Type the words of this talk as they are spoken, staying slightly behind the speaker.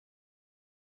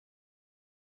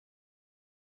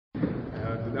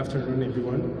Good afternoon,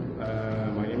 everyone.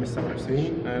 My name is Samar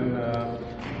Hussein, and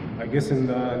I guess in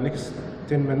the next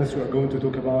 10 minutes we are going to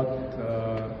talk about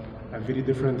a very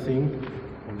different thing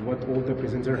of what all the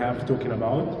presenters have talking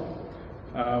about.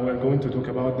 We're going to talk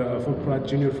about the Fulbright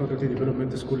Junior Faculty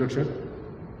Development Scholarship.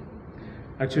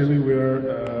 Actually,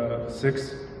 we're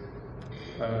 6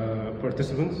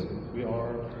 participants. We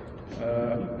are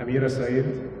Amira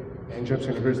ElSayed, Egypt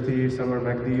University, Samar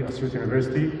Magdy, Assiut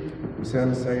University,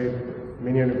 Wesam ElSayed,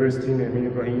 Minia University, Nermin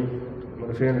Ibrahim,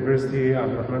 Menoufia University,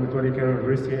 El-Rahman Metwally, Cairo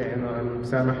University, and I'm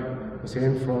Sameh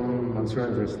Hussein from Mansoura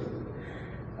University.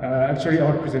 Actually,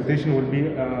 our presentation will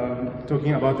be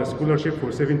talking about a scholarship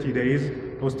for 70 days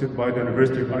hosted by the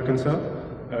University of Arkansas,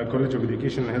 College of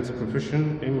Education and Health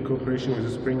Profession in cooperation with the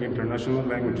Spring International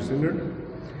Language Center.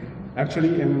 Actually,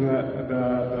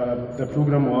 the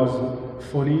program was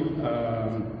fully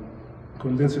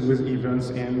condensed with events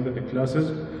and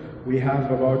classes. We have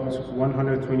about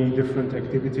 120 different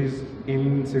activities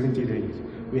in 70 days.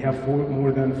 We have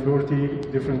more than 40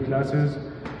 different classes,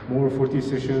 more 40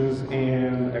 sessions,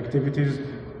 and activities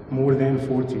more than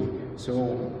 40.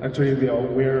 So actually there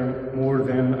were more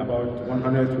than about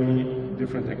 120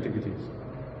 different activities.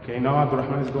 Okay, now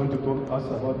Ibrahim is going to talk to us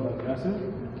about the classes.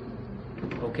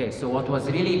 Okay, so what was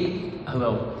really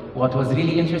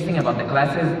interesting about the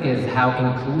classes is how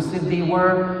inclusive they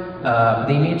were.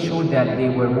 They made sure that they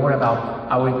were more about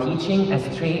our teaching as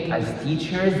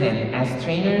teachers and as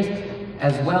trainers,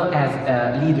 as well as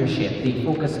leadership. They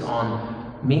focused on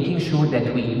making sure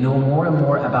that we know more and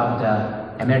more about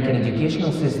the American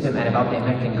educational system and about the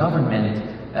American government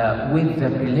with the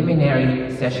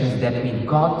preliminary sessions that we've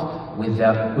got with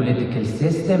the political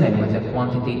system and with the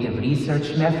quantitative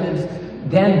research methods.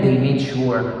 Then they made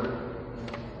sure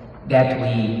that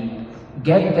we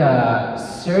get the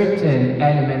certain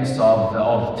elements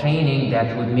of training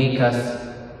that would make us,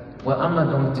 well, I'm not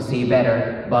going to say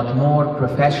better, but more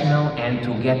professional, and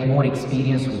to get more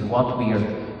experience with what we are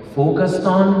focused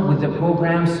on with the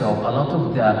program. So a lot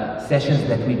of the sessions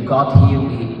that we've got here,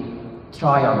 we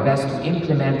try our best to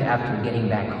implement after getting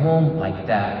back home, like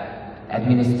the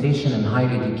administration and higher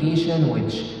education,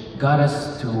 which got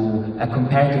us to a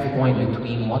comparative point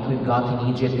between what we've got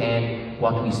in Egypt and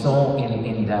what we saw in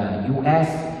the US,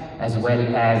 as well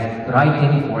as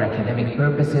writing for academic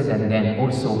purposes, and then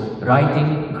also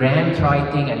grant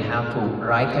writing, and how to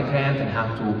write a grant and how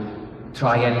to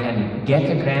try and get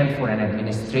a grant for an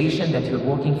administration that you're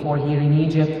working for here in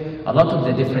Egypt. A lot of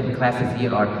the different classes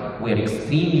here we're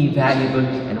extremely valuable,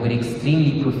 and we're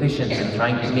extremely proficient in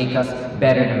trying to make us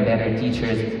better and better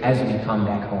teachers as we come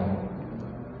back home.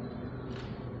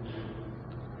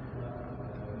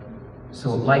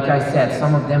 So like I said,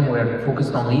 some of them were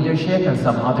focused on leadership, and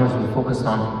some others were focused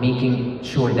on making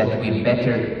sure that we're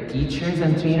better teachers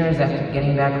and trainers after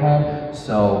getting back home.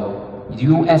 So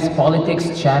US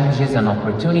politics, challenges and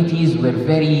opportunities were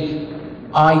very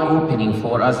eye-opening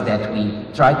for us, that we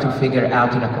tried to figure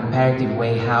out in a comparative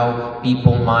way how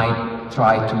people might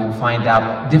try to find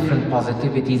out different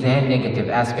positivities and negative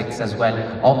aspects as well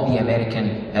of the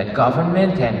American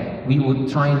government, and we would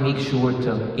try and make sure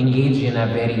to engage in a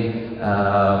very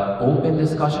open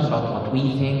discussion about what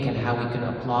we think and how we can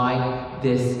apply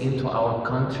this into our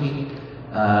country.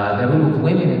 The role of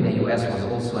women in the US was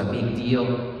also a big deal,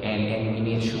 and we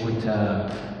made sure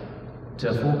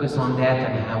to focus on that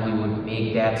and how we would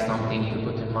make that something to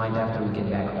put in mind after we get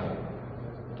back home.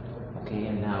 Okay,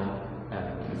 and now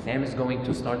Sam is going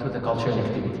to start with the cultural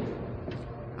activity.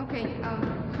 Okay,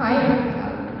 hi.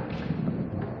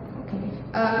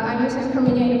 I'm Hussein from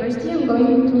Minia University. I'm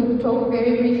going to talk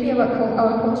very briefly about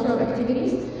our cultural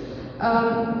activities.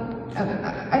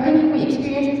 I think we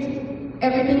experienced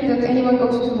everything that anyone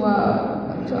goes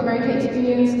to America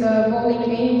experience, the bowling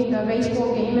games, the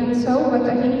baseball game, and so. But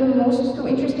I think the most two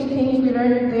interesting things we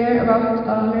learned there about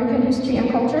American history and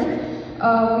culture.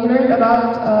 We learned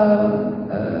about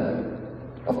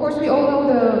of course, we all know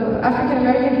the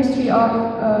African-American history of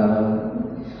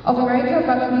America,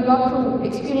 but we got to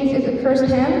experience it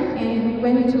firsthand, and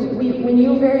we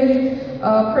knew very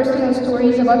personal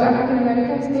stories about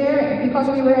African-Americans there, because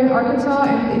we were in Arkansas,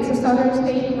 and it's a southern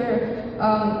state where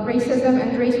racism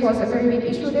and race was a very big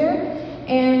issue there.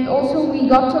 And also we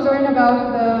got to learn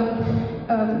about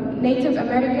the Native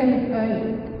American,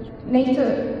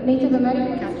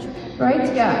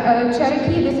 right? Yeah,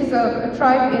 Cherokee. This is a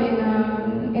tribe in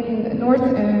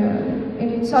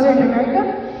southern America,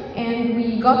 and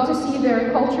we got to see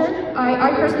their culture.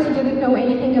 I personally didn't know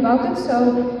anything about it,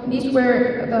 so these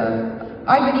were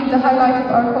I believe the highlight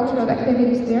of our cultural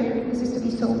activities there. This is to be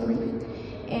so brief.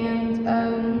 And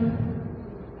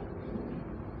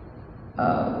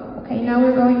okay. Okay, now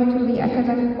we're going to the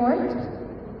academic part.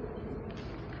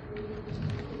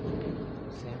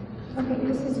 Okay,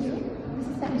 this is you. This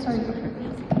is Sam. Sorry.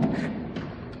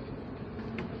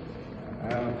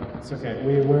 It's okay.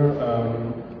 We were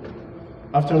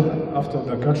after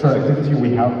the cultural activity,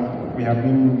 we have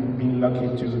been lucky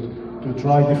to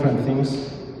try different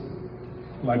things,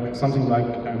 like something like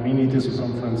a mini thesis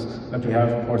conference that we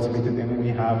have participated in.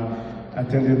 We have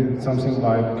attended something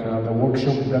like the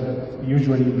workshop that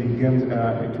usually begins.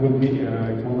 It will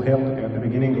held at the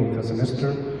beginning of the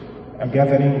semester. A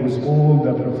gathering with all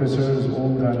the professors,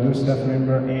 all the new staff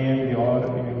members, and they are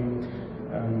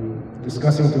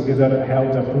discussing together how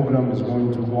the program is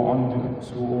going to go on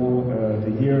through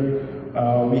the year.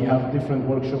 We have different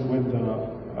workshops with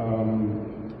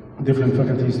different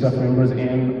faculty staff members,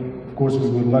 and of course we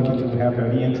were lucky to have a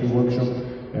re-entry workshop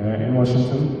in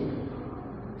Washington.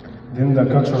 Then the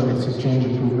cultural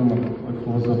exchange program, which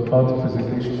was a part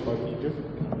presentation about Egypt.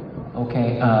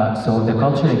 Okay, so the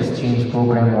cultural exchange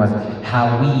program was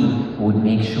how we would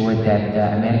make sure that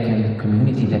the American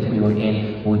community that we were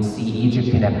in would see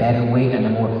Egypt in a better way and a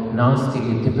more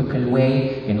non-stereotypical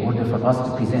way in order for us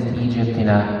to present Egypt in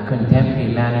a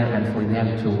contemporary manner and for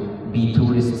them to be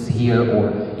tourists here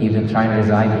or even try and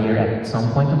reside here at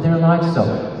some point of their lives. So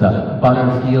the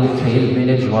Butterfield Trail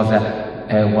Village was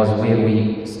where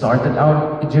we started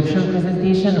our Egyptian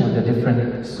presentation with the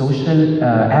different social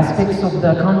aspects of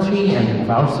the country and of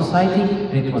our society.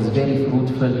 And it was very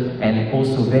fruitful and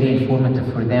also very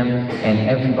informative for them, and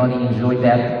everybody enjoyed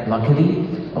that, luckily.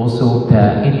 Also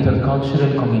the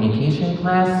intercultural communication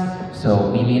class,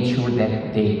 so we made sure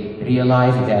that they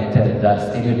realized that the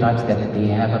stereotypes that they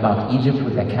have about Egypt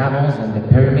with the camels and the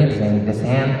pyramids and the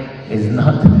sand is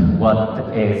not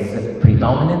what is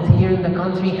predominant here in the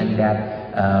country, and that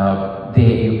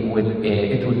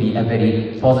it would be a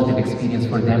very positive experience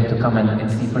for them to come and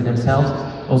see for themselves.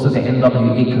 Also the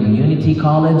NWA Community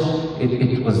College,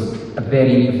 it was a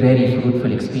very, very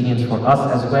fruitful experience for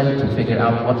us as well to figure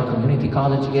out what a community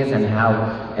college is and how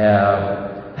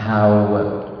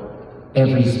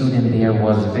every student there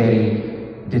was very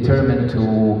determined to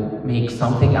make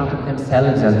something out of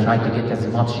themselves and try to get as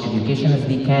much education as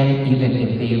they can, even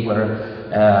if they were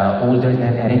older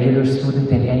than a regular student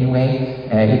in any way.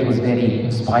 It was very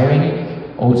inspiring.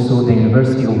 Also the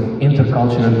University of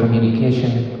Intercultural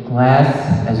Communication class,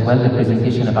 as well the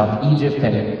presentation about Egypt,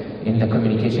 and in the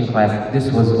communication class, this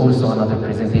was also another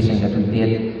presentation that we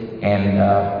did, and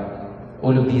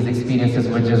all of these experiences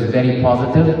were just very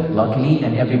positive, luckily,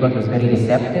 and everybody was very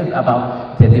receptive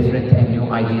about the different and new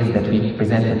ideas that we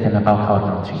presented them about our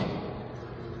country.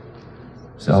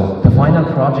 So the final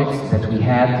projects that we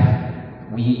had,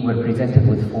 we were presented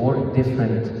with 4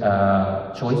 different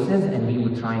choices, and we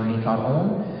would try and make our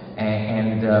own.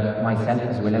 And myself,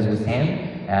 as well as Wesam,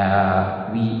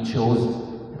 we chose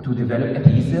to develop a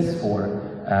thesis for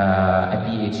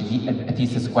a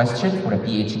thesis question for a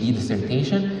PhD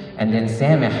dissertation. And then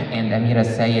Sameh and Amira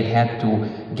El-Sayed had to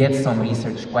get some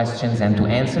research questions and to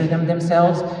answer them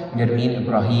themselves. Nermin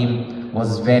Ibrahim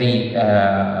was very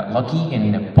lucky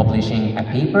in publishing a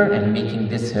paper and making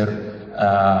this her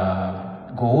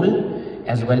goal,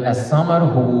 as well as Samar,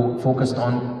 who focused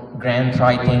on grant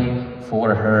writing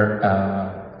for her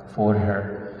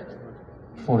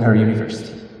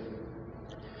university.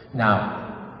 Now,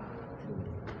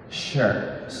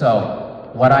 sure.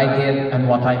 So what I did and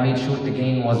what I made sure to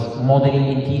gain was modeling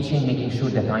in teaching, making sure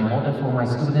that I model for my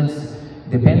students,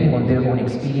 depending on their own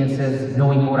experiences,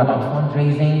 knowing more about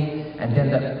fundraising, and then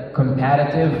the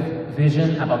comparative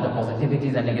vision about the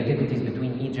positivities and negativities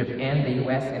between Egypt and the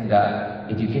US in the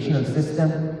educational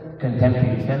system,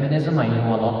 contemporary feminism, I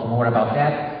know a lot more about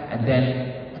that, and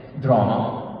then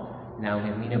drama. Now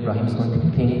Nermin Ibrahim is going to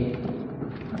continue.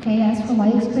 Okay, as for my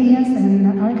experience in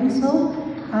Arkansas,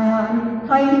 I'm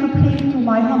trying to bring to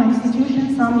my home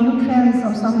institution some new trends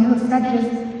or some new strategies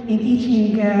in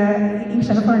teaching English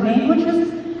and foreign languages,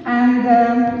 and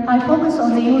I focus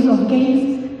on the use of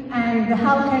games and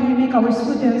how can we make our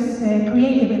students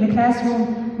creative in the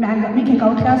classroom and making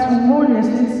our classroom more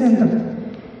student-centered.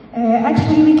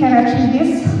 Actually, we can achieve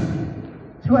this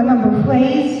through a number of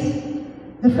ways.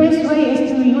 The first way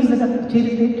is to use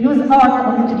art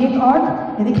or integrate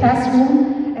art in the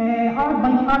classroom. Art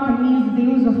by art means the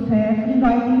use of free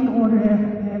writing or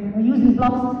using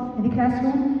blocks in the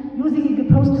classroom, using the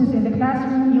posters in the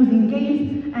classroom, using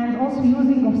games, and also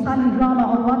using of silent drama,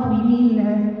 or what we mean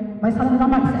by silent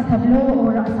drama is a tableau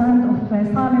or a sound of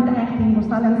silent acting or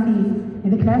silent scenes in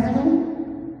the classroom.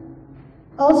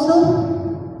 Also,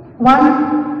 one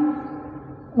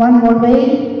more way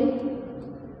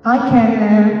I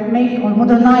can make or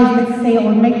modernize, let's say,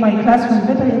 or make my classroom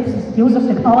better. It's the use of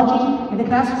technology in the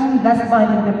classroom. That's by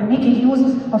making use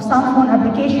of some phone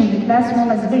application. The classroom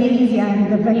is very easy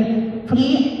and very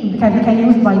free because they can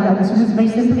use by the students very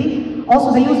simply.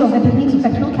 Also, the use of the techniques of the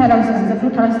true colors and the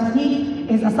true colors technique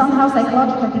is a somehow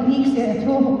psychological techniques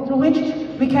through which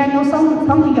we can know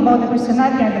something about the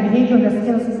personality and the behavior, the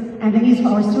skills, and the needs for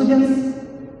our students.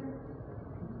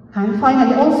 And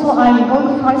finally, also, I'm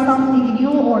going to try something new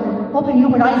or open new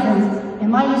horizons in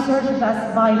my research.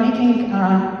 That's by making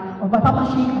or by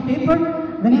publishing a paper.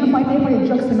 The name of my paper is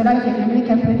Joke Similarity in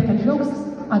American Political Jokes,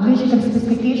 Ideological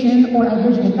Specification or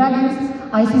Ideological Values.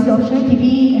 I see the opportunity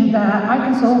being in the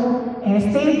Arkansas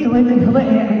state,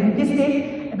 in this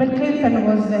state, Bill Clinton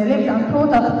was lived and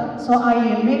brought up. So I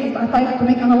tried to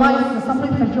analyze some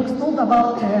political jokes told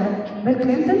about Bill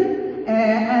Clinton.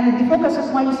 And the focus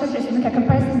of my research is to make a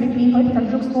comparison between political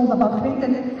jokes told about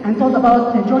Clinton and told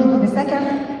about George Bush II.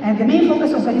 And the main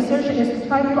focus of the research is to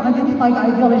try to identify the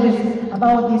ideologies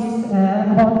about these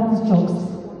jokes.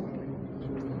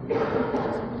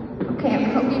 Okay,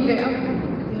 I'll be there.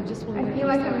 I feel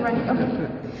like I'm running.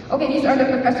 Okay, these are the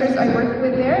professors I work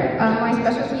with there. My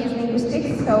specialty is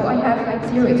linguistics, so I have like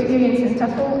zero experience in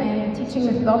TEFL and teaching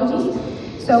methodologies.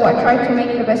 So I tried to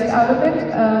make the best out of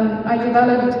it. I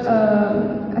developed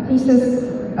a thesis,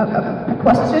 a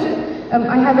question.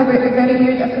 I have a very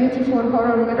weird affinity for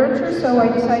horror literature, so I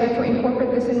decided to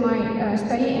incorporate this in my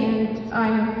study, and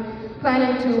I'm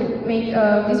planning to make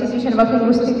a dissertation about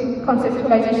linguistic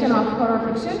conceptualization of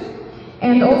horror fiction.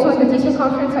 And also at the TEFL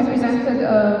conference, I presented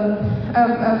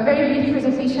a very brief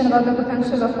presentation about the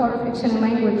potential of horror fiction in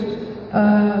language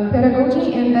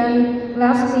pedagogy. And then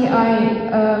lastly,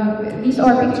 these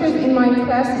are pictures in my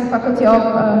class in faculty of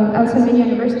ElSayed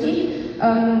University.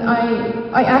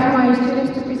 I asked my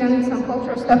students to present some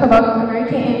cultural stuff about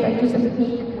America, and I used a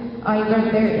technique I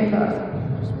learned there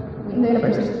in the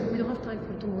university. We don't have time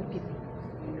for 2 more people.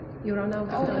 You run out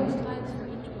of time.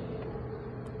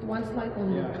 One slide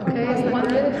only. Okay, 1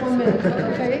 minute, 1 minute.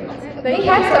 Okay. They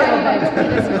have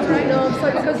time. No, I'm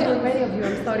sorry because there are many of you.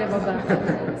 I'm sorry about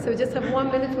that. So just have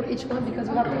 1 minute for each one because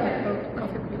we have to have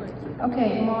coffee break.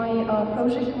 Okay, my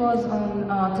project was on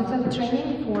TEFL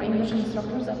training for English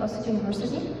instructors at Assiut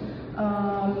University.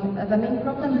 The main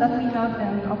problem that we have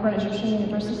in Upper Egyptian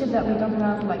University is that we don't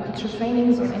have like teacher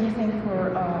trainings or anything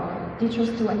for teachers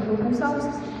to improve themselves.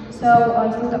 So I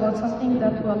thought about something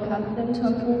that will help them to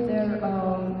improve their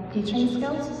teaching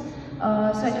skills.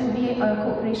 So it will be a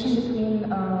cooperation between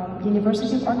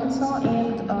University of Arkansas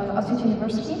and Assiut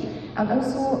University. And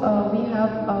also we have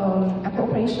a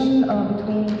cooperation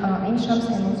between Ain Shams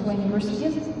and Mansoura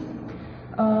universities.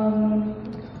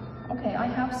 Okay, I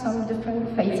have some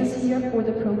different phases here for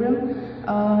the program,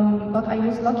 but I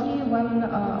was lucky when,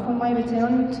 upon my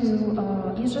return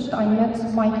to Egypt, I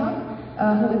met Micah,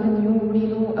 who is the new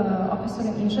RELU officer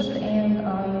in Egypt, and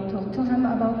I talked to him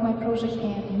about my project,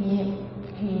 and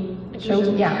he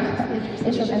showed,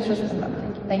 it showed interest in that.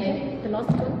 Thank you. The last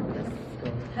one.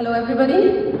 Hello,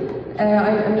 everybody.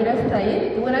 I'm Amira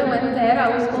El-Sayed. When I went there, I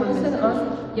was focusing on,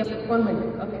 1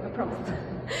 minute, okay, I promise.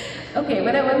 Okay,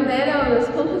 when I went there, I was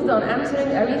focused on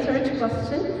answering a research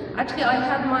question. Actually, I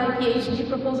had my PhD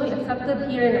proposal accepted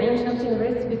here in Ain Shams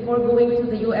University before going to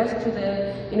the US to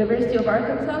the University of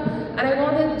Arkansas. And I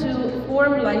wanted to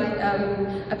form like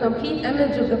a complete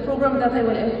image of the program that I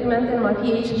will implement in my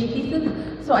PhD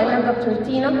thesis. So I met Dr.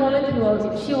 Tina Holland.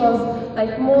 She was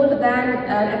like more than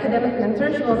an academic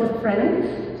mentor. She was a friend.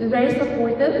 She was very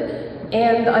supportive.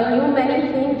 And I knew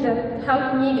many things that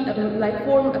helped me like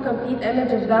form a complete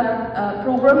image of that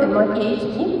program in my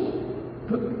PhD.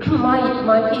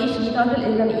 my PhD title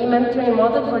is an e-mentoring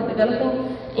model for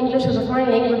developing English as a foreign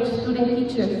language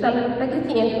student-teacher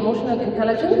self-efficacy and emotional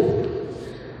intelligence.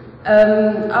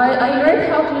 I learned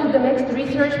how to use the mixed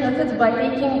research methods by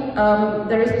taking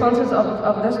the responses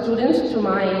of the students to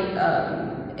my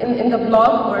in the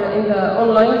blog or in the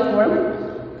online form.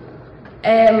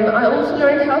 I also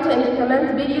learned how to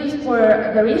implement videos for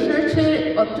the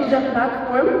researcher to the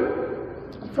platform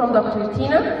from Dr.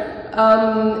 Tina.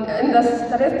 In the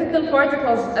statistical part, it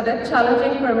was a bit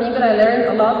challenging for me, but I learned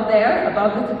a lot there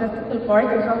about the statistical part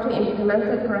and how to implement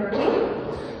it correctly.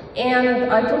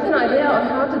 And I took an idea on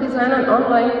how to design an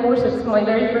online course. It's my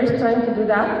very first time to do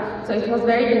that, so it was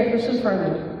very beneficial for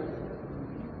me.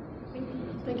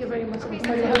 Thank you very much.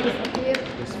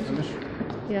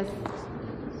 Yes.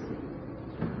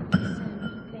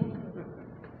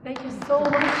 Thank you so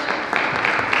much.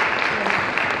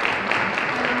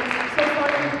 So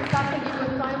sorry to tackle you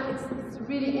with time. It's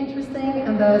really interesting,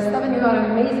 and the 7 you are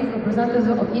amazing representatives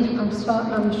of Egypt.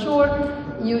 I'm sure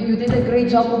You did a great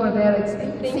job over there.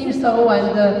 It seems so.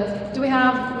 And do we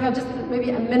have just maybe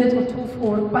a minute or two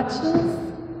for questions?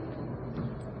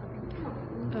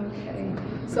 Okay.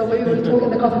 So maybe we'll talk in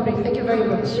the coffee break. Thank you very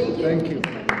much. Thank you.